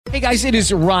Hey guys, it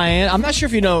is Ryan. I'm not sure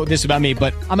if you know this about me,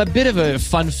 but I'm a bit of a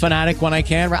fun fanatic when I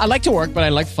can. I like to work, but I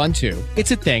like fun too.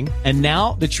 It's a thing. And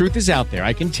now the truth is out there.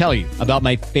 I can tell you about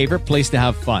my favorite place to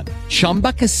have fun.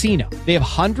 Chumba Casino. They have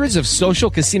hundreds of social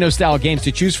casino style games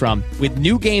to choose from with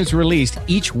new games released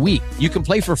each week. You can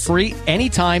play for free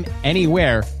anytime,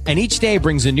 anywhere. And each day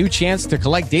brings a new chance to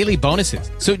collect daily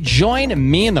bonuses. So join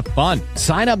me in the fun.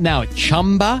 Sign up now at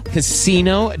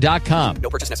ChumbaCasino.com. No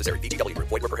purchase necessary. VGW.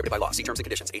 Void where prohibited by law. See terms and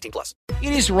conditions. 18 plus.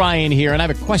 It is Ryan here, and I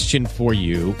have a question for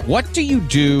you. What do you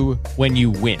do when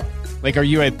you win? Like, are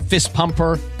you a fist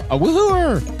pumper, a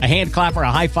woohooer, a hand clapper,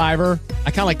 a high fiver?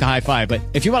 I kind of like the high five, but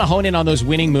if you want to hone in on those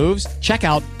winning moves, check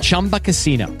out Chumba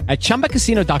Casino. At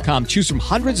ChumbaCasino.com, choose from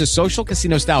hundreds of social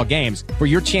casino style games for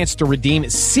your chance to redeem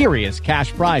serious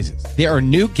cash prizes. There are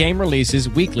new game releases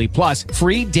weekly, plus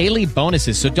free daily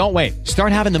bonuses. So don't wait.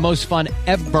 Start having the most fun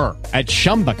ever at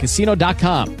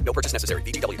ChumbaCasino.com. No purchase necessary.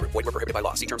 VGW. Void where prohibited by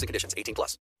law. See terms and conditions. 18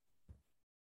 plus.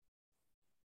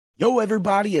 Yo,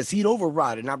 everybody, it's Heat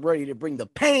Override, and I'm ready to bring the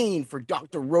pain for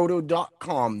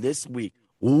DrRoto.com this week.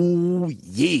 Ooh,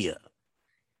 yeah.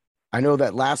 I know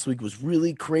that last week was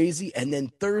really crazy, and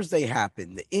then Thursday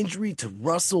happened. The injury to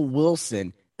Russell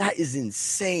Wilson, that is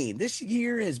insane. This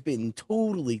year has been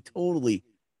totally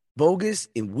bogus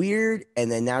and weird,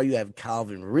 and then now you have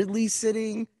Calvin Ridley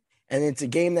sitting, and it's a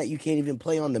game that you can't even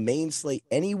play on the main slate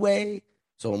anyway.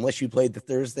 So unless you played the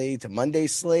Thursday to Monday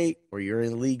slate, or you're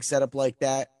in a league setup like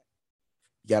that,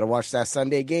 you got to watch that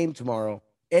Sunday game tomorrow.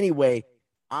 Anyway,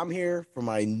 I'm here for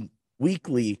my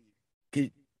weekly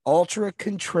ultra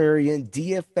contrarian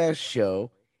DFS show,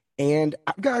 and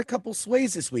I've got a couple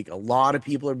sways this week. A lot of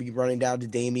people are be running down to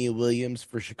Damian Williams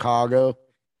for Chicago,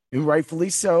 and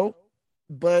rightfully so,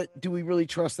 but do we really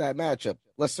trust that matchup?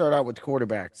 Let's start out with the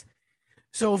quarterbacks.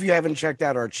 So if you haven't checked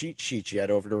out our cheat sheets yet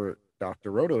over to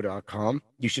DrRoto.com,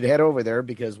 you should head over there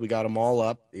because we got them all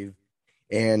up.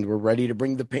 And we're ready to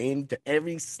bring the pain to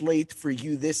every slate for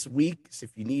you this week. So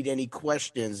if you need any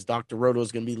questions, Dr. Roto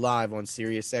is going to be live on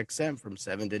SiriusXM from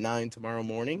 7 to 9 tomorrow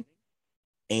morning.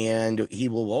 And he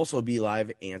will also be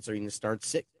live answering the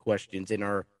start-sit questions in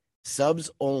our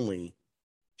subs-only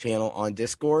channel on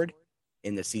Discord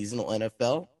in the seasonal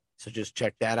NFL. So just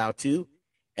check that out too.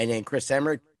 And then Chris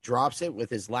Emmerich drops it with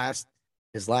his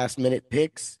last-minute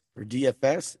picks for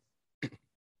DFS.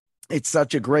 It's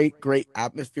such a great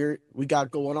atmosphere we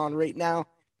got going on right now.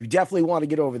 You definitely want to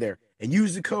get over there and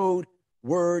use the code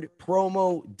word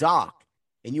promo doc,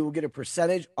 and you will get a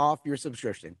percentage off your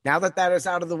subscription. Now that is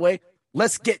out of the way,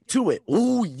 let's get to it.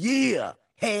 Oh, yeah.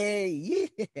 Hey,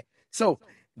 yeah. So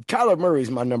Kyler Murray's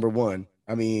my number one.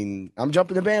 I mean, I'm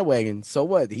jumping the bandwagon. So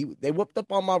what? They whooped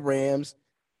up on my Rams.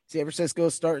 San Francisco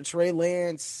starting Trey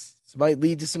Lance. This might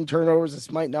lead to some turnovers.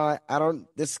 This might not.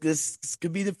 This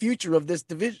could be the future of this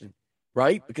division.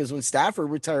 Right? Because when Stafford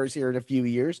retires here in a few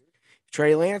years,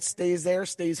 Trey Lance stays there,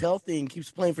 stays healthy, and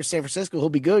keeps playing for San Francisco, he'll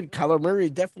be good. Kyler Murray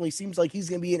definitely seems like he's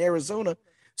going to be in Arizona.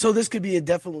 So this could be a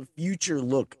definite future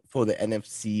look for the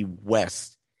NFC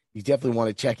West. You definitely want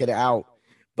to check it out.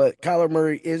 But Kyler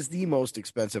Murray is the most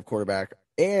expensive quarterback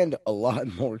and a lot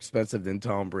more expensive than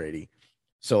Tom Brady.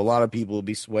 So a lot of people will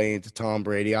be swaying to Tom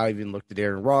Brady. I even looked at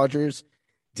Aaron Rodgers.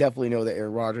 Definitely know that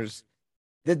Aaron Rodgers,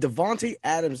 the Devontae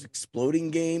Adams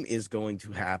exploding game is going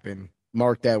to happen.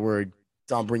 Mark that word.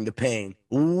 Don't bring the pain.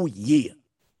 Ooh, yeah.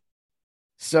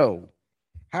 So,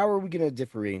 how are we going to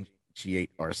differentiate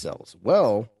ourselves?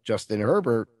 Well, Justin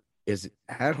Herbert is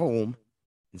at home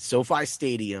in SoFi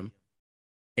Stadium,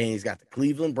 and he's got the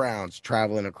Cleveland Browns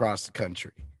traveling across the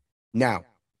country. Now,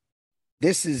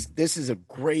 this is a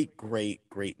great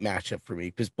matchup for me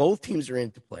because both teams are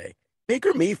into play.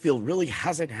 Baker Mayfield really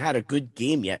hasn't had a good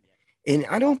game yet. And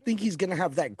I don't think he's going to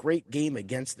have that great game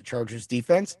against the Chargers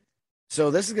defense.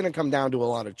 So this is going to come down to a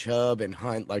lot of Chubb and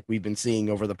Hunt like we've been seeing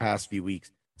over the past few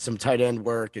weeks. Some tight end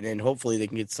work, and then hopefully they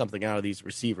can get something out of these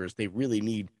receivers. They really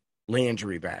need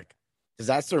Landry back because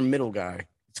that's their middle guy.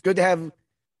 It's good to have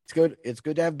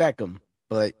Beckham,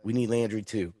 but we need Landry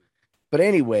too. But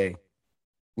anyway,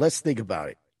 let's think about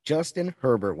it. Justin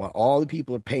Herbert, while all the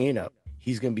people are paying up,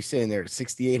 he's going to be sitting there at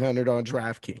 $6,800 on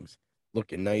DraftKings,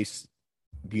 looking nice.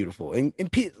 Beautiful. And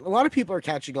a lot of people are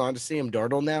catching on to Sam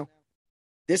Darnold now.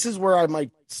 This is where I might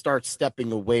start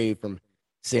stepping away from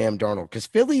Sam Darnold because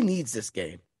Philly needs this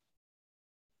game.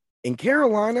 In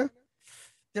Carolina,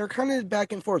 they're kind of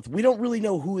back and forth. We don't really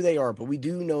know who they are, but we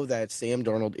do know that Sam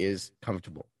Darnold is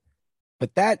comfortable.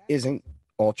 But that isn't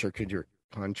ultra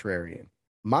contrarian.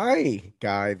 My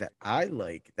guy that I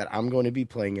like, that I'm going to be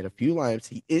playing in a few lineups,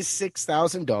 he is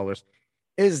 $6,000,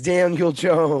 is Daniel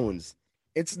Jones.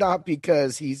 It's not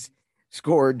because he's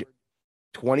scored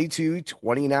 22,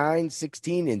 29,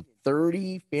 16, and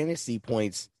 30 fantasy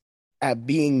points at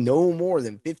being no more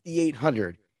than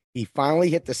 5,800. He finally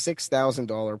hit the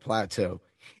 $6,000 plateau,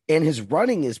 and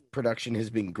his production has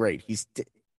been great.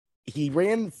 He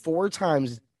ran 4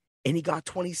 times, and he got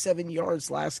 27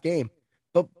 yards last game.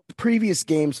 But previous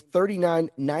games, 39,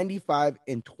 95,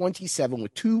 and 27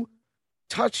 with 2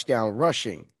 touchdown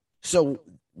rushing. So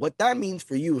what that means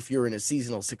for you, if you're in a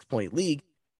seasonal 6-point league,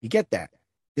 you get that.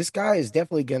 This guy is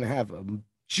definitely going to have a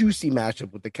juicy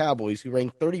matchup with the Cowboys, who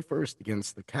ranked 31st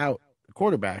against the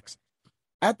quarterbacks.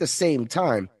 At the same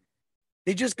time,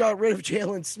 they just got rid of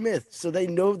Jalen Smith, so they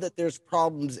know that there's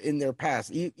problems in their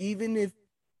pass. Even if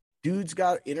dude's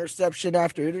got interception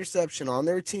after interception on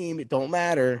their team, it don't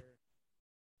matter.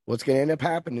 What's going to end up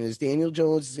happening is Daniel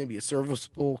Jones is going to be a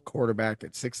serviceable quarterback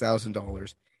at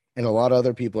 $6,000, and a lot of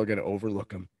other people are going to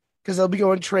overlook him because they'll be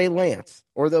going Trey Lance,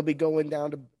 or they'll be going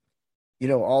down to,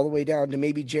 all the way down to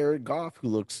maybe Jared Goff, who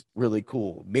looks really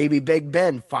cool. Maybe Big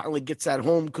Ben finally gets at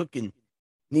home cooking,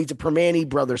 needs a Permane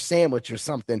Brothers sandwich or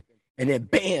something, and then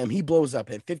bam, he blows up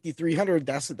at 5,300.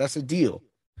 That's a deal.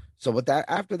 So with that,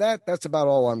 after that, that's about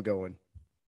all I'm going.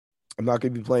 I'm not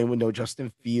going to be playing with no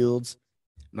Justin Fields.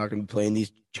 I'm not going to be playing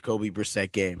these Jacoby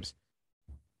Brissett games.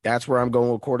 That's where I'm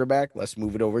going with quarterback. Let's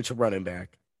move it over to running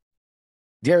back.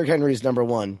 Derrick Henry is number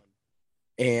 1,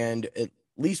 and at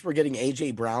least we're getting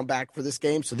A.J. Brown back for this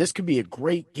game, so this could be a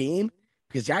great game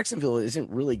because Jacksonville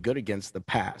isn't really good against the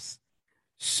pass.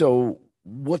 So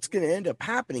what's going to end up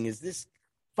happening is this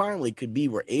finally could be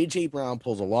where A.J. Brown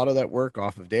pulls a lot of that work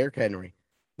off of Derrick Henry.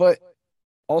 But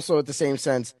also at the same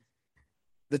sense,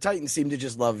 the Titans seem to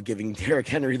just love giving Derrick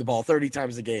Henry the ball 30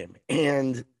 times a game.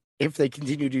 And if they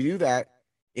continue to do that,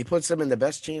 it puts them in the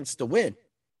best chance to win.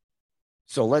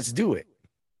 So let's do it.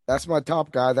 That's my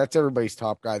top guy. That's everybody's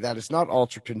top guy. That is not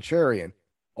Ultra Contrarian.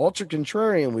 Ultra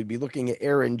Contrarian would be looking at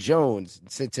Aaron Jones in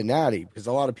Cincinnati because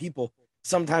a lot of people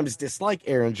sometimes dislike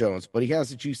Aaron Jones, but he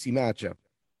has a juicy matchup.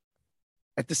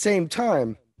 At the same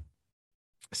time,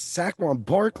 Saquon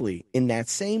Barkley in that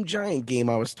same Giant game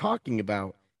I was talking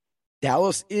about,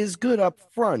 Dallas is good up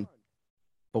front,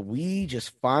 but we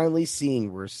just finally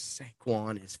seeing where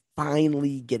Saquon is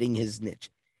finally getting his niche.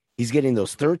 He's getting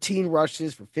those 13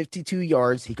 rushes for 52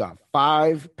 yards. He got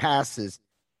 5 passes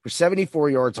for 74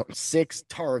 yards on 6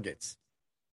 targets.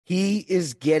 He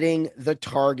is getting the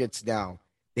targets now.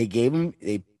 They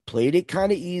played it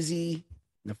kind of easy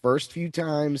the first few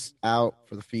times out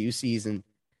for the few season,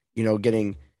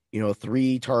 getting,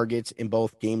 3 targets in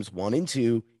both games 1 and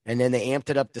 2. And then they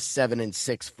amped it up to 7 and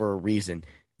 6 for a reason.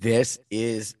 This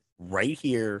is right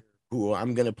here who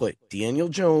I'm going to put Daniel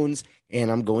Jones and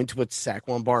I'm going to put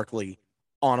Saquon Barkley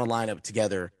on a lineup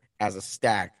together as a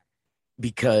stack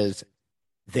because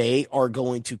they are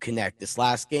going to connect. This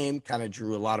last game kind of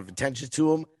drew a lot of attention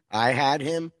to him. I had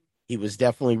him. He was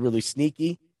definitely really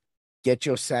sneaky. Get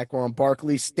your Saquon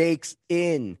Barkley stakes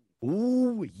in.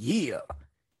 Ooh, yeah.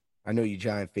 I know you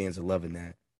Giant fans are loving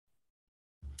that.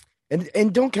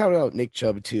 And don't count out Nick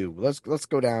Chubb too. Let's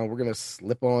go down. We're gonna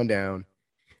slip on down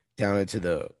into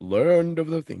the land of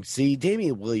the thing. See,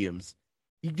 Damian Williams,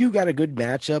 you do got a good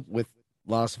matchup with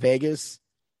Las Vegas.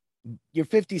 You're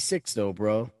 56 though,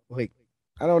 bro. Like,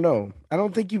 I don't know. I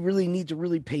don't think you really need to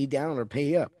really pay down or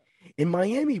pay up. And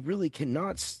Miami really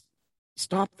cannot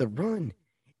stop the run.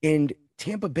 And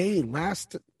Tampa Bay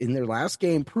in their last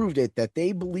game proved it that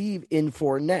they believe in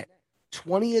Fournette.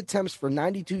 20 attempts for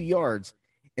 92 yards.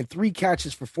 And 3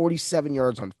 catches for 47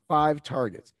 yards on 5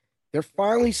 targets. They're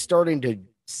finally starting to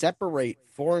separate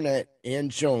Fournette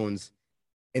and Jones.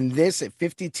 And this at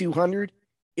 5,200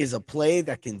 is a play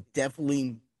that can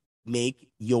definitely make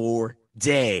your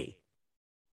day.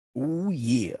 Ooh,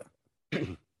 yeah.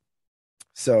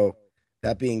 So,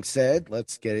 that being said,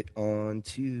 let's get it on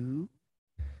to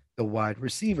the wide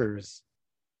receivers.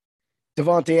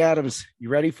 Davante Adams, you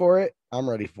ready for it? I'm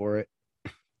ready for it.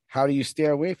 How do you stay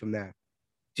away from that?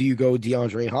 Do you go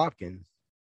DeAndre Hopkins?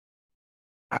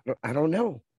 I don't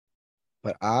know.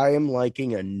 But I am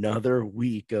liking another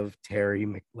week of Terry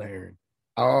McLaurin.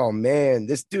 Oh, man.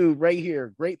 This dude right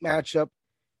here, great matchup.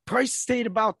 Price stayed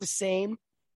about the same.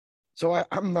 So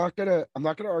I'm not gonna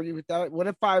argue with that. What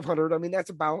at 500? I mean, that's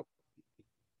about.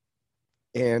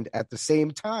 And at the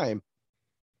same time,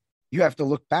 you have to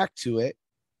look back to it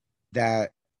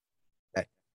that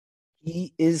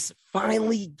he is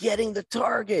finally getting the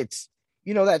targets.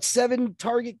 That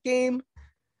 7-target game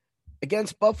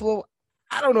against Buffalo,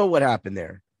 I don't know what happened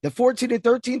there. The 14 and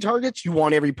 13 targets, you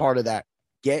want every part of that.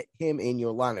 Get him in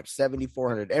your lineup,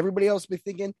 7,400. Everybody else be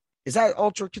thinking, is that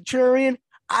ultra contrarian?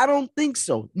 I don't think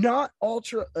so. Not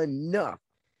ultra enough.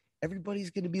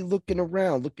 everybody's going to be looking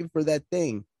around, looking for that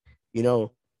thing. You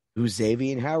know, who's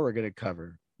Xavier and Howard going to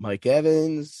cover? Mike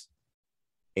Evans,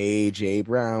 AJ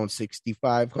Brown,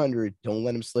 6,500. Don't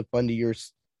let him slip under your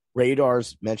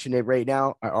radars. Mention it right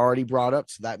now. I already brought up,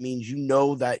 so that means you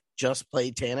know that just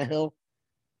play Tannehill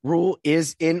rule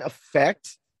is in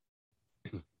effect.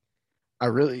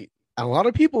 A lot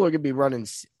of people are going to be running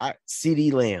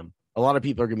CD Lamb. A lot of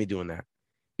people are going to be doing that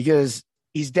because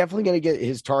he's definitely going to get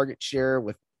his target share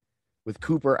with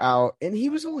Cooper out. And he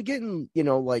was only getting,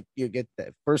 like you get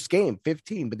that first game,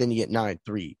 15, but then you get 9,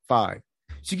 3, 5.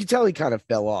 So you can tell he kind of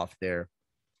fell off there.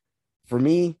 For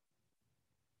me,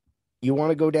 you want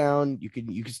to go down, you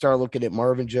can start looking at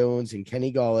Marvin Jones and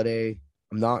Kenny Golladay.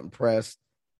 I'm not impressed.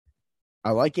 I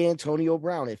like Antonio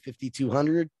Brown at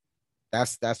 5,200.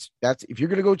 That's if you're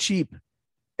going to go cheap,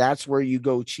 that's where you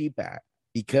go cheap at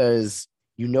because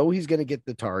he's going to get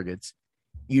the targets.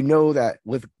 You know that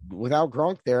without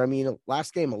Gronk there, I mean,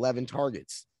 last game 11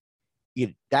 targets.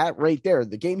 That right there,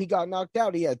 the game he got knocked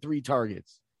out, he had 3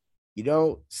 targets.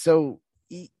 So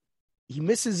he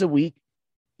misses a week.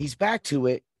 He's back to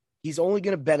it. He's only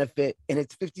going to benefit, and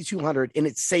it's 5,200, and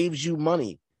it saves you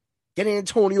money. Get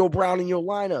Antonio Brown in your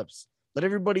lineups. Let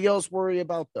everybody else worry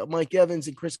about the Mike Evans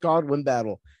and Chris Godwin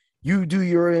battle. You do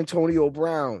your Antonio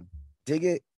Brown. Dig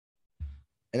it?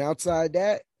 And outside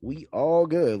that, we all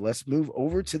good. Let's move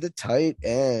over to the tight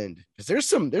end. Because there's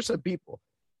some people.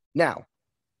 Now,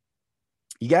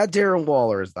 you got Darren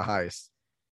Waller as the highest.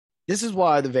 This is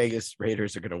why the Vegas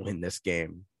Raiders are going to win this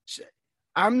game.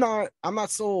 I'm not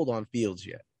sold on Fields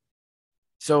yet.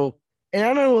 So, and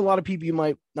I know a lot of people you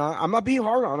might not, I'm not being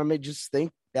hard on them. I just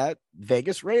think that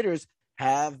Vegas Raiders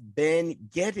have been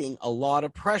getting a lot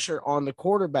of pressure on the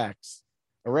quarterbacks.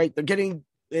 All right. They're getting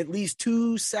at least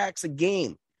 2 sacks a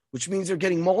game, which means they're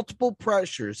getting multiple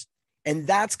pressures. And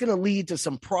that's going to lead to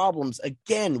some problems.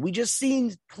 Again, we just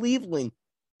seen Cleveland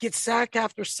get sack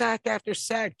after sack after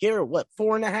sack. Garrett,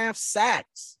 4.5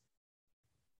 sacks?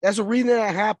 That's a reason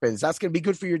that happens. That's going to be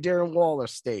good for your Darren Waller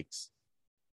stakes.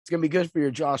 It's going to be good for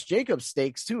your Josh Jacobs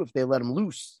stakes, too, if they let him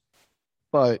loose.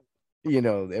 But, they have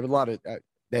a lot of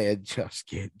they had Josh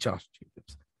Jacobs.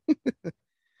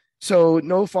 So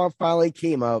no Font finally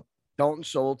came up. Dalton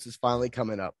Schultz is finally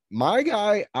coming up. My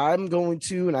guy, I'm going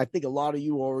to, and I think a lot of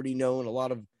you already know, and a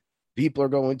lot of people are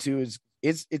going to,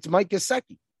 it's Mike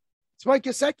Gesicki. It's Mike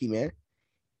Gesicki, man.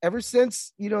 Ever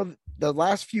since, the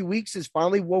last few weeks has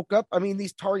finally woke up. I mean,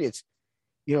 these targets,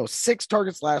 6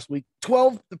 targets last week,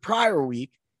 12 the prior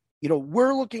week.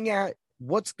 We're looking at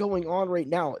what's going on right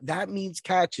now. That means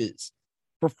catches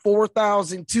for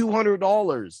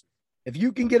 $4,200. If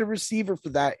you can get a receiver for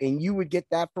that, and you would get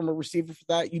that from a receiver for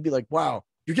that, you'd be like, wow,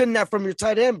 you're getting that from your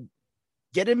tight end.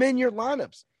 Get him in your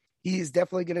lineups. He is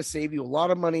definitely going to save you a lot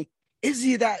of money. Is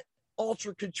he that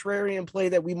ultra contrarian play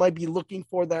that we might be looking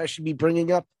for that I should be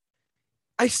bringing up?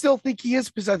 I still think he is,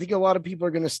 because I think a lot of people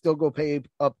are going to still go pay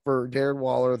up for Darren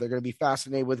Waller. They're going to be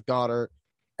fascinated with Goddard,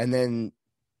 and then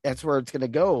that's where it's going to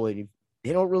go. And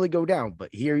they don't really go down, but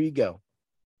here you go.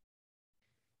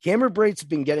 Cameron Brate's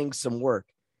been getting some work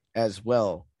as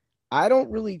well. I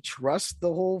don't really trust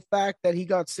the whole fact that he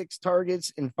got 6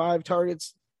 targets and 5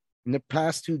 targets in the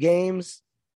past 2 games.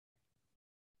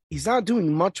 He's not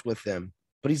doing much with them,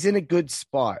 but he's in a good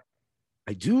spot.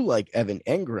 I do like Evan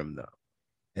Engram, though.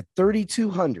 At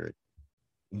 3,200,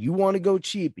 you want to go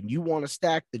cheap and you want to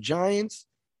stack the Giants,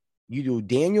 you do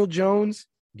Daniel Jones,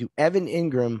 do Evan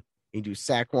Engram, and do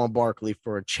Saquon Barkley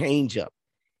for a changeup.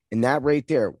 And that right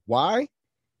there. Why?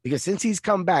 Because since he's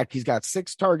come back, he's got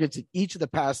 6 targets in each of the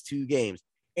past 2 games.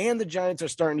 And the Giants are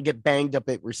starting to get banged up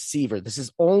at receiver. This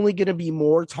is only going to be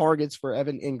more targets for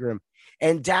Evan Engram.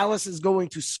 And Dallas is going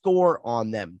to score on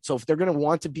them. So if they're going to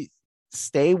want to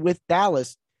stay with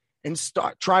Dallas and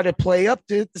try to play up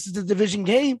to, this is a division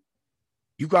game,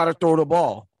 you got to throw the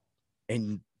ball.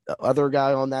 And the other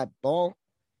guy on that ball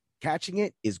catching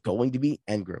it is going to be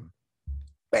Engram.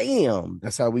 Bam!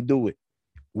 That's how we do it.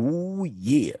 Ooh,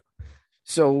 yeah.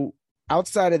 So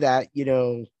outside of that,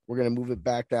 we're going to move it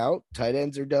back out. Tight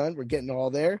ends are done. We're getting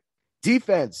all there.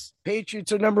 Defense,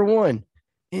 Patriots are number 1.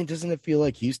 And doesn't it feel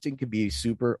like Houston could be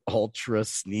super ultra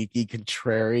sneaky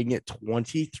contrarian at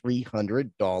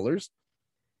 $2,300?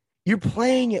 You're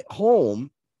playing at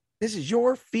home. This is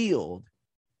your field.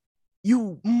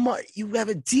 You have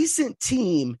a decent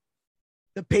team.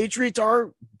 The Patriots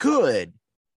are good,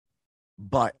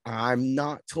 but I'm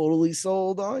not totally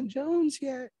sold on Jones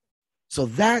yet. So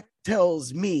that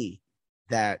tells me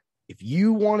that if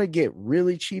you want to get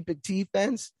really cheap at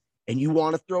defense and you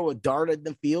want to throw a dart at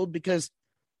the field, because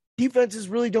defenses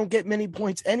really don't get many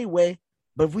points anyway,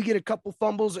 but if we get a couple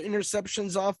fumbles or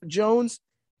interceptions off of Jones,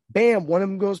 Bam, one of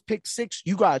them goes pick six.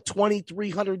 You got a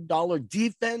 $2,300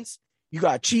 defense. You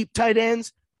got cheap tight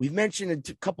ends. We've mentioned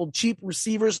a couple cheap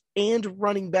receivers and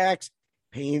running backs,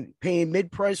 paying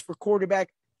mid-price for quarterback.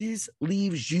 This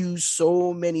leaves you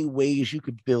so many ways you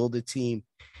could build a team.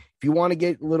 If you want to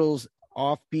get a little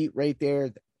offbeat right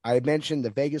there, I mentioned the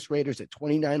Vegas Raiders at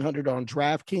 $2,900 on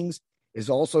DraftKings is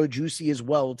also juicy as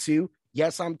well, too.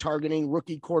 Yes, I'm targeting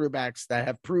rookie quarterbacks that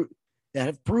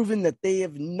have proven that they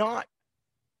have not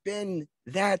been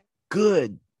that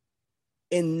good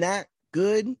and that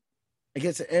good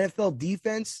against an NFL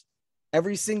defense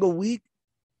every single week.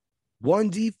 One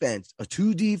defense,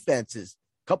 two defenses,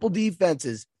 couple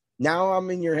defenses. Now I'm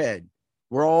in your head.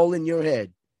 We're all in your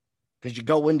head because you're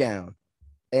going down.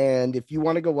 And if you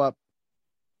want to go up,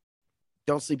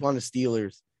 don't sleep on the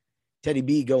Steelers. Teddy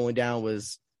B going down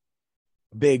was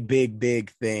a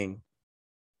big thing.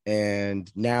 And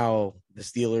now the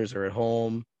Steelers are at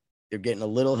home. They're getting a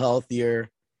little healthier.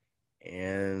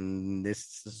 And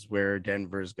this is where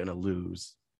Denver's going to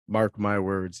lose. Mark my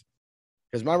words.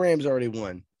 Because my Rams already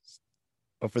won.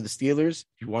 But for the Steelers,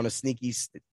 if you want a sneaky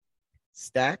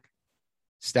stack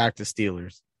the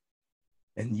Steelers.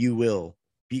 And you will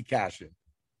be cashing.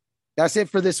 That's it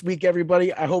for this week,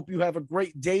 everybody. I hope you have a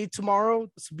great day tomorrow.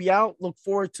 This will be out. Look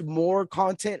forward to more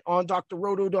content on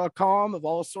drroto.com of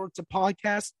all sorts of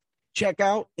podcasts. Check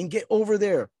out and get over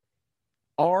there.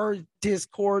 Our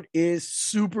Discord is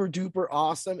super duper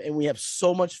awesome, and we have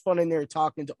so much fun in there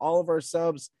talking to all of our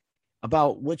subs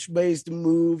about which ways to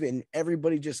move, and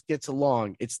everybody just gets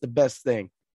along. It's the best thing.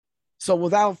 So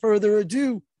without further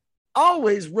ado,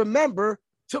 always remember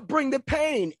to bring the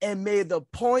pain, and may the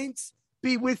points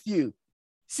be with you.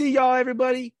 See y'all,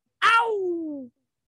 everybody. Ow!